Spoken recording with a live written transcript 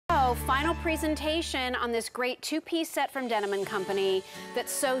So, final presentation on this great two-piece set from Denim & Company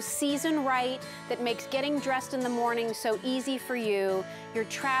that's so season right, that makes getting dressed in the morning so easy for you. You're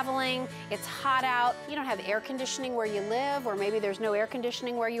traveling, it's hot out, you don't have air conditioning where you live, or maybe there's no air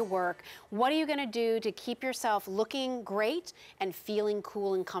conditioning where you work. What are you gonna do to keep yourself looking great and feeling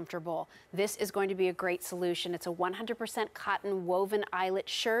cool and comfortable? This is going to be a great solution. It's a 100% cotton woven eyelet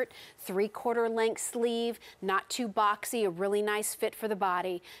shirt, 3/4 length sleeve, not too boxy, a really nice fit for the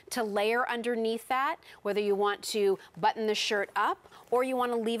body. To layer underneath that, whether you want to button the shirt up or you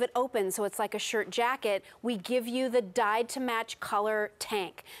want to leave it open so it's like a shirt jacket, we give you the dyed to match color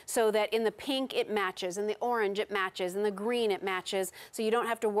tank so that in the pink it matches, in the orange it matches, in the green it matches, so you don't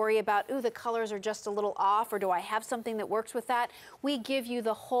have to worry about, ooh, the colors are just a little off, or do I have something that works with that? We give you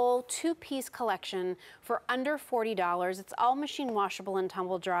the whole two-piece collection for under $40. It's all machine washable and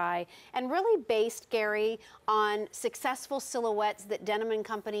tumble dry, and really based, Gary, on successful silhouettes that Denim &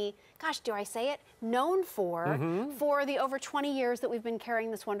 Company, gosh, do I say it, known for the over 20 years that we've been carrying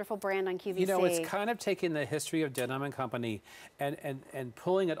this wonderful brand on QVC. You know, it's kind of taking the history of Denim & Company and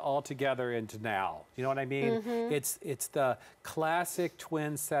pulling it all together into now. You know what I mean? It's the classic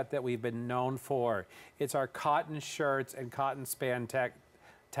twin set that we've been known for. It's our cotton shirts and cotton spandex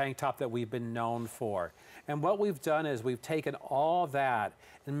tank top that we've been known for. And what we've done is we've taken all that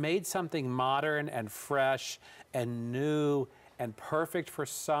and made something modern and fresh and new and perfect for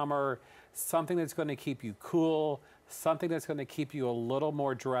summer, something that's going to keep you cool, something that's going to keep you a little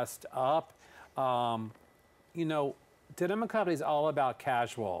more dressed up. You know, Denim & Company is all about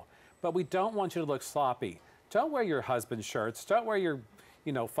casual, but we don't want you to look sloppy. Don't wear your husband's shirts. Don't wear your,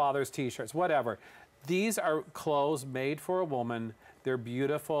 you know, father's t-shirts, whatever. These are clothes made for a woman. They're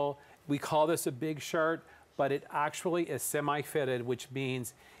beautiful. We call this a big shirt, but it actually is semi-fitted, which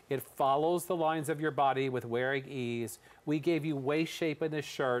means it follows the lines of your body with wearing ease. We gave you waist shape in this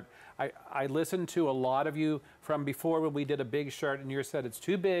shirt. I listened to a lot of you from before when we did a big shirt and you said it's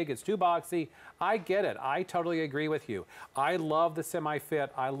too big, it's too boxy. I get it. I totally agree with you. I love the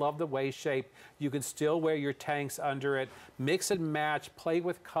semi-fit. I love the waist shape. You can still wear your tanks under it. Mix and match, play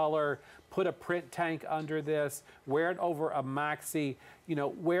with color, put a print tank under this, wear it over a maxi, you know,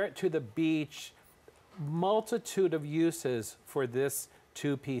 wear it to the beach. Multitude of uses for this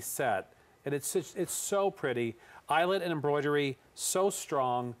two-piece set. And it's so pretty. Eyelet and embroidery, so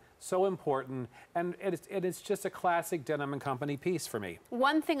strong, so important, and it's just a classic Denim & Company piece for me.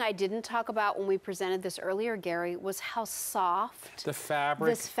 One thing I didn't talk about when we presented this earlier, Gary, was how soft the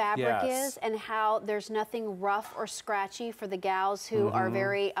fabric, this fabric is, and how there's nothing rough or scratchy for the gals who are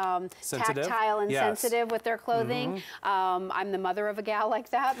very tactile and sensitive with their clothing. I'm the mother of a gal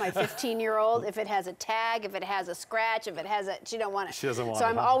like that, my 15-year-old. If it has a tag, if it has a scratch, if it has a, she don't want it. She doesn't want it. So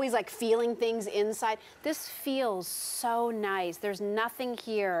I'm always like feeling things inside. This feels so nice. There's nothing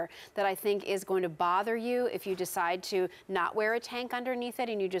here that I think is going to bother you if you decide to not wear a tank underneath it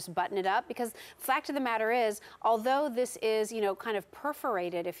and you just button it up, because fact of the matter is, although this is, you know, kind of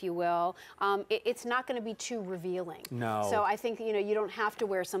perforated, if you will, it's not going to be too revealing. No. So I think, you know, you don't have to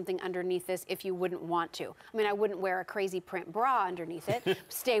wear something underneath this if you wouldn't want to. I mean, I wouldn't wear a crazy print bra underneath it,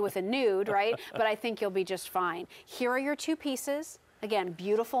 stay with a nude, right? But I think you'll be just fine. Here are your two pieces. Again,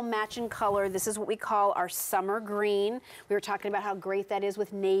 beautiful matching color. This is what we call our summer green. We were talking about how great that is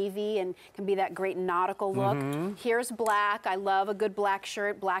with navy and can be that great nautical look. Here's black. I love a good black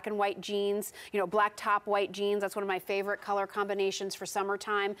shirt, black and white jeans, you know, black top, white jeans. That's one of my favorite color combinations for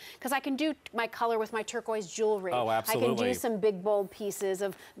summertime, because I can do my color with my turquoise jewelry. Oh, absolutely. I can do some big, bold pieces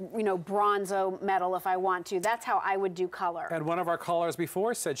of, you know, bronzo metal if I want to. That's how I would do color. And one of our callers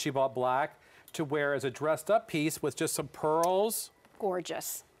before said she bought black to wear as a dressed up piece with just some pearls.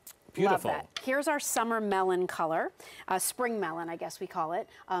 Gorgeous. Beautiful. Love that. Here's our summer melon color, spring melon, I guess we call it.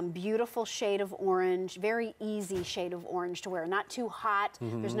 Beautiful shade of orange, very easy shade of orange to wear. Not too hot.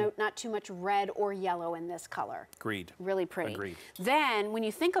 There's not too much red or yellow in this color. Agreed. Really pretty. Agreed. Then when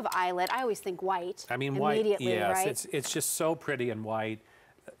you think of eyelet, I always think white. I mean, immediately, white. Yes, right? it's just so pretty and white.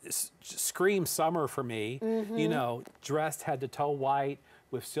 Screams summer for me. You know, dressed head to toe white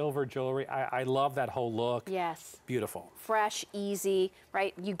with silver jewelry. I love that whole look. Yes. Beautiful. Fresh, easy,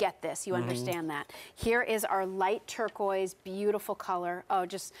 right? You get this, you understand that. Here is our light turquoise, beautiful color. Oh,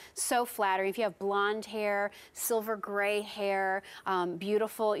 just so flattering. If you have blonde hair, silver gray hair,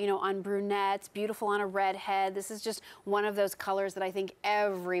 beautiful, you know, on brunettes, beautiful on a redhead. This is just one of those colors that I think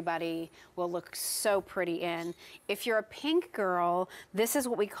everybody will look so pretty in. If you're a pink girl, this is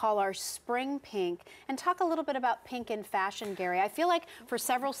what we call our spring pink. And talk a little bit about pink in fashion, Gary. I feel like for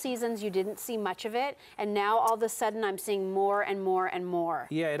several seasons, you didn't see much of it, and now all of a sudden I'm seeing more and more and more.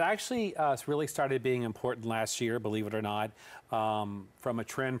 Yeah, it actually really started being important last year, believe it or not, from a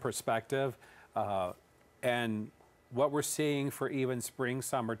trend perspective. And what we're seeing for even spring,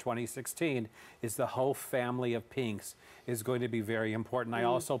 summer 2016 is the whole family of pinks is going to be very important. I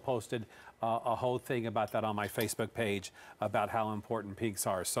also posted a whole thing about that on my Facebook page about how important pinks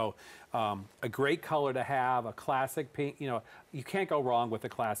are. So a great color to have, a classic pink, you know, you can't go wrong with a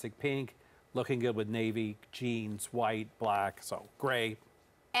classic pink, looking good with navy, jeans, white, black, so gray.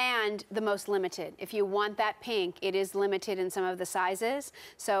 And the most limited. If you want that pink, it is limited in some of the sizes.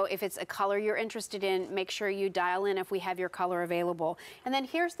 So if it's a color you're interested in, make sure you dial in if we have your color available. And then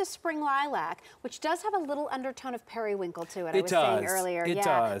here's the spring lilac, which does have a little undertone of periwinkle to it. I was saying earlier. It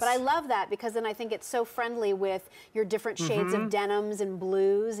does. But I love that because then I think it's so friendly with your different shades of denims and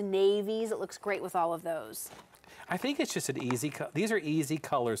blues, navies. It looks great with all of those. I think it's just an easy, these are easy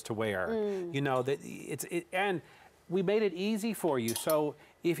colors to wear. You know, that and we made it easy for you. So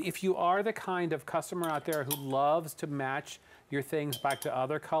if you are the kind of customer out there who loves to match your things back to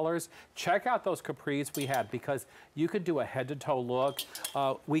other colors, check out those capris we had because you could do a head-to-toe look.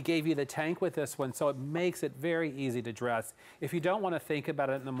 We gave you the tank with this one, so it makes it very easy to dress. If you don't want to think about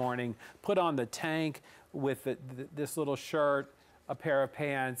it in the morning, put on the tank with this little shirt, a pair of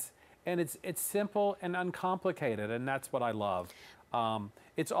pants, and it's simple and uncomplicated, and that's what I love.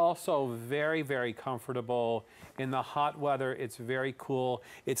 It's also very, very comfortable. In the hot weather, it's very cool.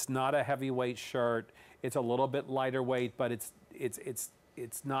 It's not a heavyweight shirt. It's a little bit lighter weight, but it's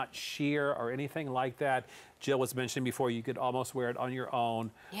not sheer or anything like that. Jill was mentioning before, you could almost wear it on your own.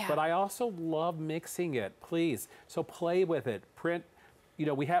 Yeah. But I also love mixing it, please. So play with it. Print. You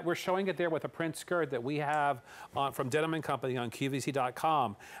know, we're showing it there with a print skirt that we have from Denim & Company on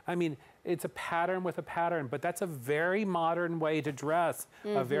QVC.com. I mean, it's a pattern with a pattern, but that's a very modern way to dress,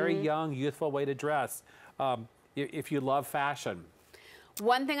 a very young, youthful way to dress, if you love fashion.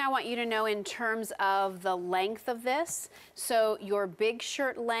 One thing I want you to know in terms of the length of this, so your big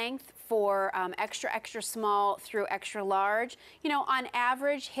shirt length for extra, extra small through extra large, you know, on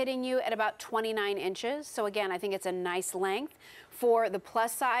average hitting you at about 29 inches. So again, I think it's a nice length. For the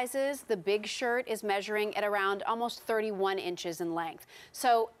plus sizes, the big shirt is measuring at around almost 31 inches in length.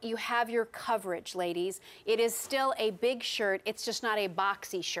 So you have your coverage, ladies. It is still a big shirt, it's just not a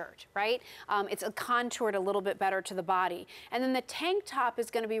boxy shirt, right? It's contoured a little bit better to the body. And then the tank top is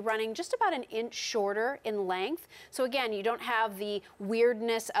going to be running just about an inch shorter in length. So again, you don't have the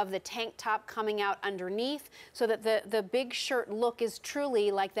weirdness of the tank top coming out underneath, so that the big shirt look is truly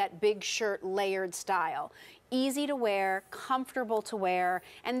like that big shirt layered style. Easy to wear, comfortable to wear,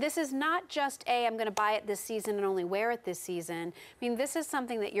 and this is not just I'm going to buy it this season and only wear it this season. I mean, this is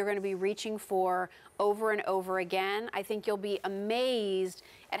something that you're going to be reaching for over and over again. I think you'll be amazed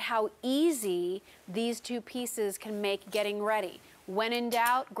at how easy these two pieces can make getting ready. When in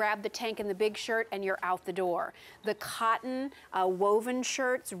doubt, grab the tank and the big shirt and you're out the door. The cotton woven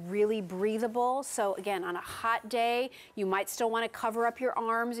shirt's really breathable. So again, on a hot day, you might still want to cover up your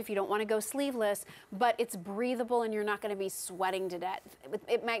arms if you don't want to go sleeveless, but it's breathable and you're not going to be sweating to death.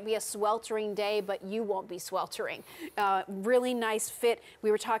 It might be a sweltering day, but you won't be sweltering. Really nice fit.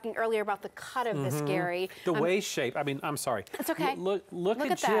 We were talking earlier about the cut of this, Gary. The waist shape, I mean, I'm sorry. It's okay. Look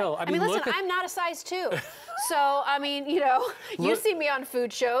at Jill. I mean, listen, I'm not a size 2. So, I mean, you know, you see me on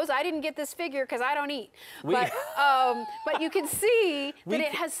food shows. I didn't get this figure because I don't eat. But you can see that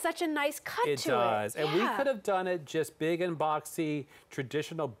it has such a nice cut to it. It does. And we could have done it just big and boxy,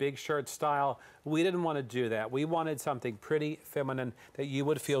 traditional big shirt style. We didn't want to do that. We wanted something pretty feminine that you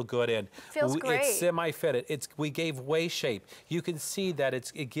would feel good in. Feels great. It's semi-fitted. We gave waist shape. You can see that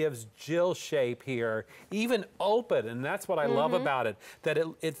it gives Jill shape here, even open, and that's what I love about it, that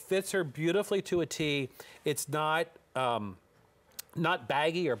it fits her beautifully to a T. It's not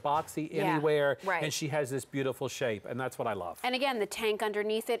baggy or boxy anywhere, and she has this beautiful shape, and that's what I love. And again, the tank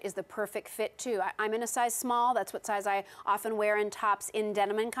underneath it is the perfect fit too. I'm in a size small. That's what size I often wear in tops in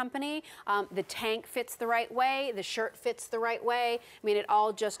Denim & Company. The tank fits the right way. The shirt fits the right way. I mean, it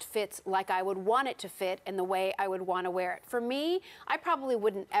all just fits like I would want it to fit and the way I would want to wear it. For me, I probably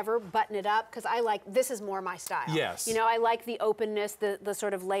wouldn't ever button it up because this is more my style. Yes. You know, I like the openness, the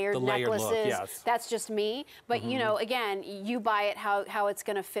sort of layered necklaces. Look, yes. That's just me. But you know, again, you buy it how it's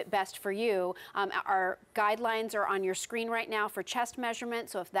going to fit best for you. Our guidelines are on your screen right now for chest measurement,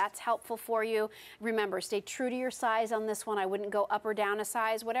 so if that's helpful for you, remember, stay true to your size on this one. I wouldn't go up or down a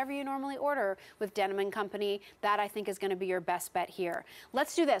size. Whatever you normally order with Denim & Company, that I think is going to be your best bet here.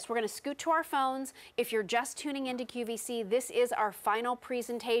 Let's do this. We're going to scoot to our phones. If you're just tuning into QVC, this is our final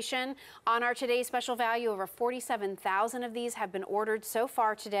presentation on our today's special value. Over 47,000 of these have been ordered so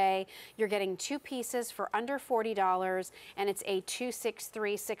far today. You're getting 2 pieces for under $40, and it's a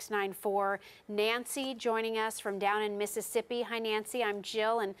 263694. Nancy joining us from down in Mississippi. Hi, Nancy. I'm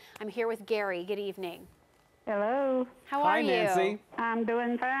Jill, and I'm here with Gary. Good evening. Hello. How are you? Hi, Nancy. I'm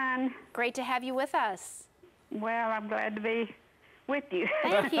doing fine. Great to have you with us. Well, I'm glad to be with you.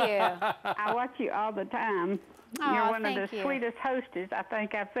 Thank you. I watch you all the time. Oh, You're one of thank the you. sweetest hostess I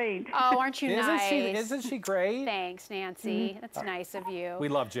think I've seen. Oh, aren't you nice? Isn't she great? Thanks, Nancy. That's nice of you. We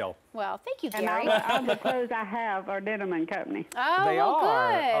love Jill. Well, thank you, And Gary. all the clothes I have are Denim & Company. Oh, They well,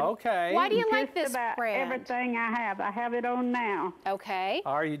 are. good. Okay. Why do you like Just this about brand? everything I have it on now. Okay.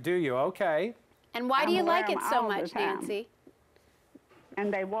 Do you? Okay. And why do I'm you like wear it 'em so all the much, time. Nancy?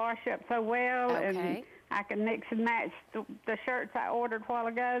 And they wash up so well. Okay. And I can mix and match the shirts I ordered a while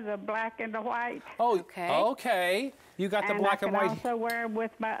ago, the black and the white. Oh, Okay. okay. You got the And black I and can white. also wear 'em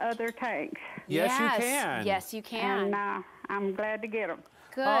with my other tanks. Yes, you can. Yes, you can. And I'm glad to get them.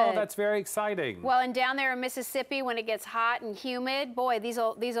 Good. Oh, that's very exciting. Well, and down there in Mississippi, when it gets hot and humid, boy,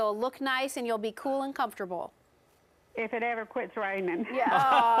 these'll look nice, and you'll be cool and comfortable. If it ever quits raining.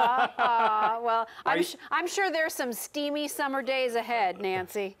 Yeah. Well, I'm sure there's some steamy summer days ahead,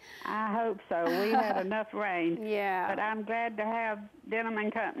 Nancy. I hope so. We had enough rain. Yeah. But I'm glad to have Denim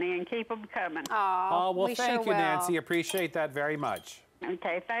 & Company and keep them coming. Oh, well, we thank sure you, will. Nancy. Appreciate that very much.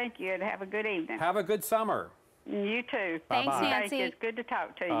 Okay, thank you, and have a good evening. Have a good summer. You too. Thanks, Bye-bye. Nancy. Thank you. It's good to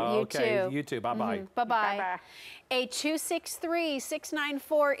talk to you. Okay, too. you too. Bye-bye. Bye-bye. Bye-bye. A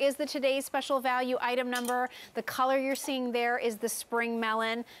 263694 is the today's special value item number. The color you're seeing there is the spring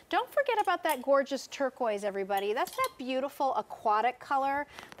melon. Don't forget about that gorgeous turquoise, everybody. That's that beautiful aquatic color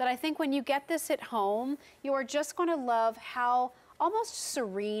that I think when you get this at home, you are just going to love how almost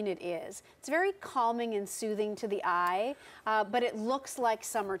serene it is. It's very calming and soothing to the eye, but it looks like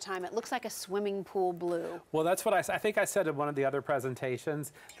summertime. It looks like a swimming pool blue. Well, that's what I think I said in one of the other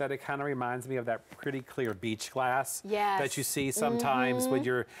presentations, that it kind of reminds me of that pretty clear beach glass that you see sometimes when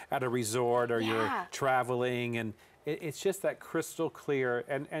you're at a resort or you're traveling, and it's just that crystal clear,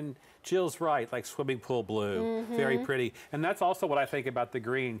 and Jill's right, like swimming pool blue, very pretty. And that's also what I think about the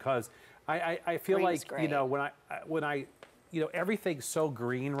green, because I feel Green's like, you know, when I you know, everything's so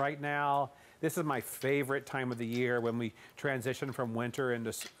green right now. This is my favorite time of the year, when we transition from winter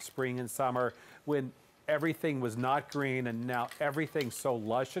into spring and summer, when everything was not green and now everything's so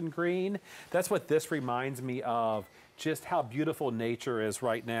lush and green. That's what this reminds me of, just how beautiful nature is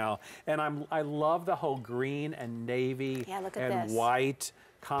right now. And I love the whole green and navy and white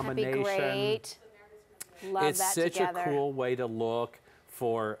combination. That'd be great. Love it's that such together. a cool way to look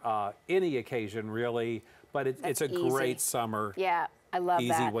for any occasion, really. But it's a great summer. Yeah, I love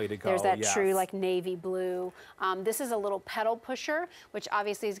that. Easy way to go. There's that true like navy blue. This is a little pedal pusher, which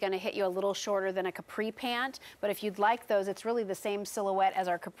obviously is going to hit you a little shorter than a capri pant. But if you'd like those, it's really the same silhouette as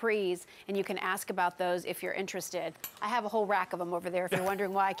our capris, and you can ask about those if you're interested. I have a whole rack of them over there if you're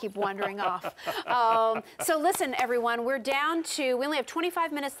wondering why I keep wandering off. So listen, everyone, we only have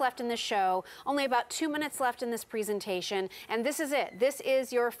 25 minutes left in this show, only about 2 minutes left in this presentation, and this is it. This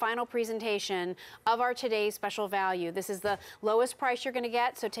is your final presentation of our today's special value. This is the lowest price you're going to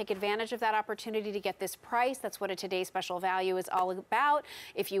get, so take advantage of that opportunity to get this price. That's what a today's special value is all about.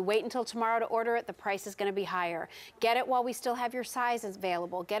 If you wait until tomorrow to order it, the price is going to be higher. Get it while we still have your sizes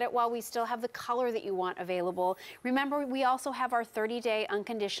available. Get it while we still have the color that you want available. Remember, we also have our 30-day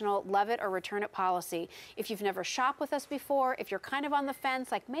unconditional love it or return it policy. If you've never shopped with us before, if you're kind of on the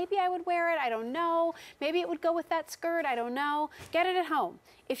fence, like maybe I would wear it, I don't know, maybe it would go with that skirt, I don't know, get it at home.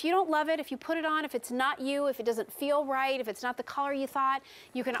 If you don't love it, if you put it on, if it's not you, if it doesn't feel right, if it's not the color you thought,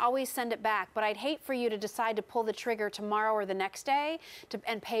 you can always send it back. But I'd hate for you to decide to pull the trigger tomorrow or the next day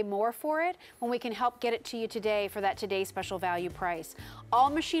and pay more for it when we can help get it to you today for that today's special value price. All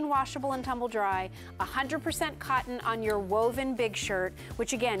machine washable and tumble dry, 100% cotton on your woven big shirt,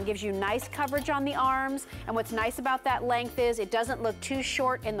 which again gives you nice coverage on the arms. And what's nice about that length is it doesn't look too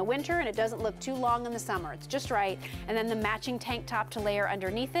short in the winter and it doesn't look too long in the summer. It's just right. And then the matching tank top to layer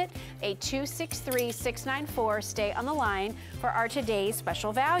underneath it, a 263694. Stay on the line for our today's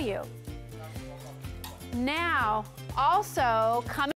special value. Now, also coming